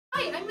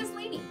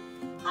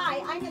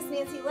I'm Miss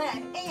Nancy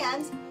Lynn,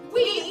 and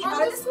we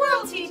are the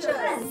Squirrel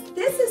Teachers.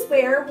 This is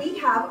where we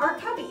have our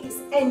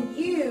cubbies, and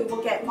you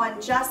will get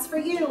one just for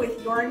you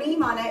with your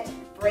name on it.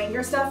 Bring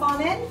your stuff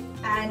on in,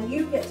 and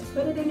you get to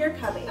put it in your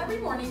cubby. Every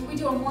morning we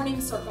do a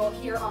morning circle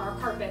here on our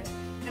carpet,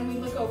 and we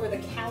look over the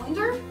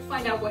calendar,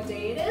 find out what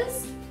day it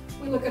is.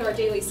 We look at our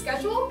daily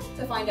schedule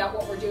to find out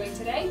what we're doing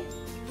today.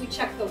 We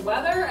check the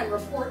weather and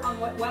report on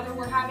what weather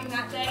we're having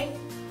that day.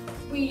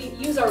 We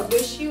use our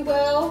Wish You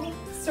Well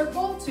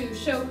circle to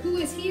show who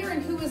is here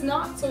and who is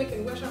not, so we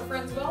can wish our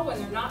friends well when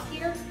they're not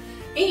here.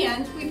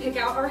 And we pick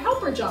out our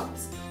helper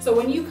jobs. So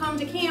when you come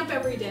to camp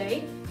every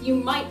day, you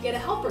might get a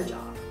helper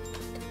job.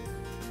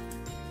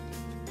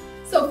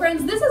 So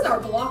friends, this is our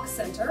block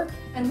center,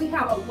 and we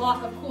have a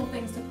lot of cool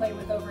things to play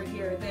with over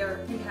here.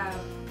 We have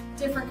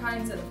different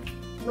kinds of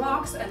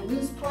rocks and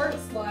loose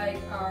parts like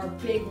our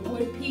big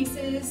wood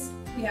pieces.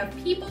 We have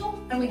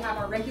people, and we have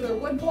our regular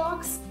wood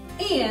blocks,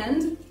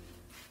 and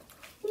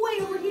way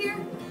over here,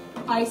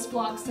 ice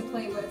blocks to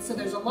play with. So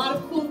there's a lot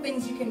of cool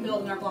things you can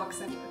build in our block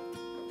center.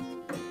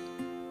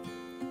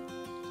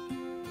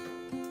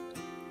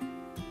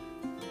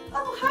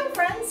 Oh, hi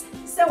friends!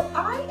 So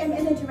I am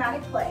in a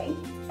dramatic play,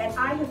 and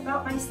I have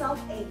got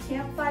myself a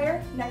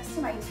campfire next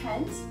to my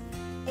tent,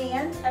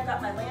 and I've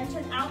got my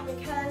lantern out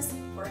because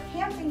we're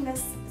camping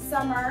this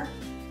summer,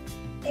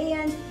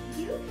 and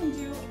you can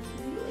do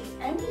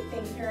really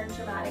anything here in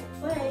dramatic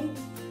play.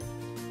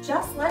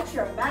 Just let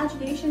your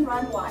imagination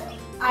run wild.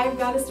 I've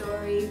got a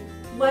story.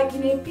 What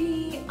can it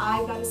be?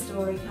 I've got a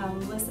story.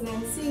 Come listen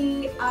and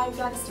see. I've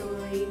got a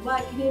story.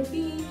 What can it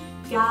be?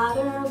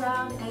 Gather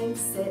around and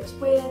sit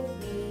with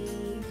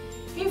me.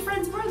 Hey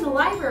friends, we're in the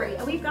library,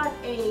 and we've got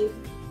a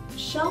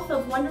shelf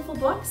of wonderful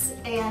books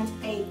and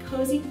a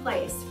cozy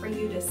place for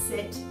you to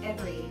sit and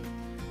read.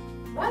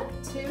 1,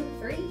 2,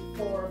 3,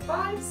 4,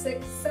 5,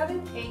 6,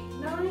 7, 8,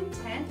 9,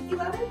 10,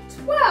 11,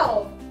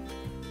 12.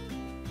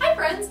 Hi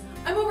friends,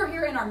 I'm over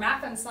here in our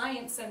Math and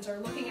Science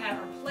Center looking at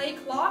our play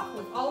clock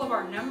with all of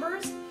our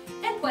numbers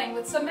and playing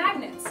with some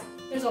magnets.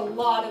 There's a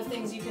lot of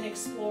things you can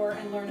explore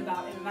and learn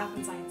about in the Math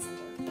and Science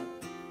Center.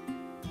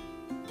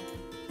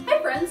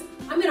 Hi friends,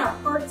 I'm in our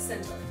Art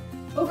Center.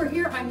 Over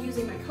here I'm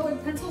using my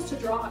colored pencils to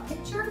draw a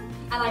picture,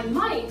 and I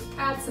might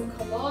add some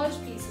collage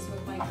pieces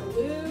with my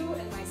glue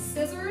and my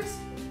scissors.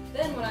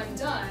 Then when I'm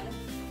done,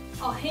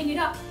 I'll hang it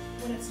up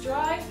when it's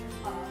dry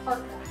on our art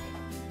rack.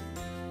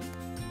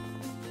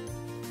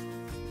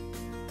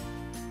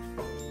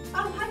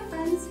 Oh, hi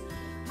friends!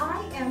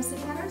 I am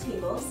sitting at our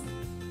tables,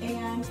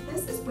 and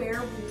this is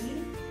where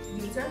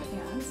we use our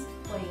hands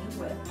playing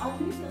with our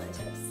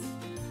manipulatives.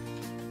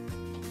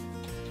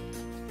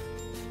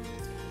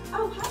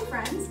 Oh, hi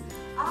friends!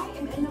 I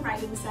am in the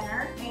Writing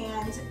Center,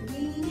 and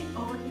we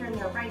over here in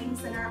the Writing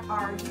Center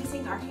are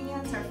using our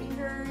hands, our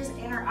fingers,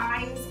 and our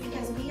eyes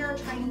because we are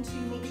trying to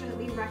make sure that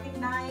we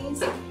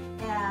recognize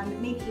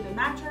and maybe even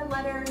match our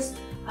letters.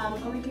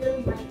 Over here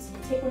we might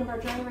take one of our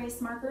dry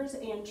erase markers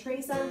and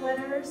trace our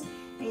letters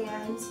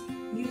and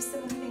use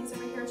some of the things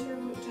over here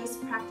to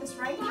just practice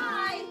writing.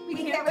 Hi! We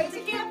can't wait to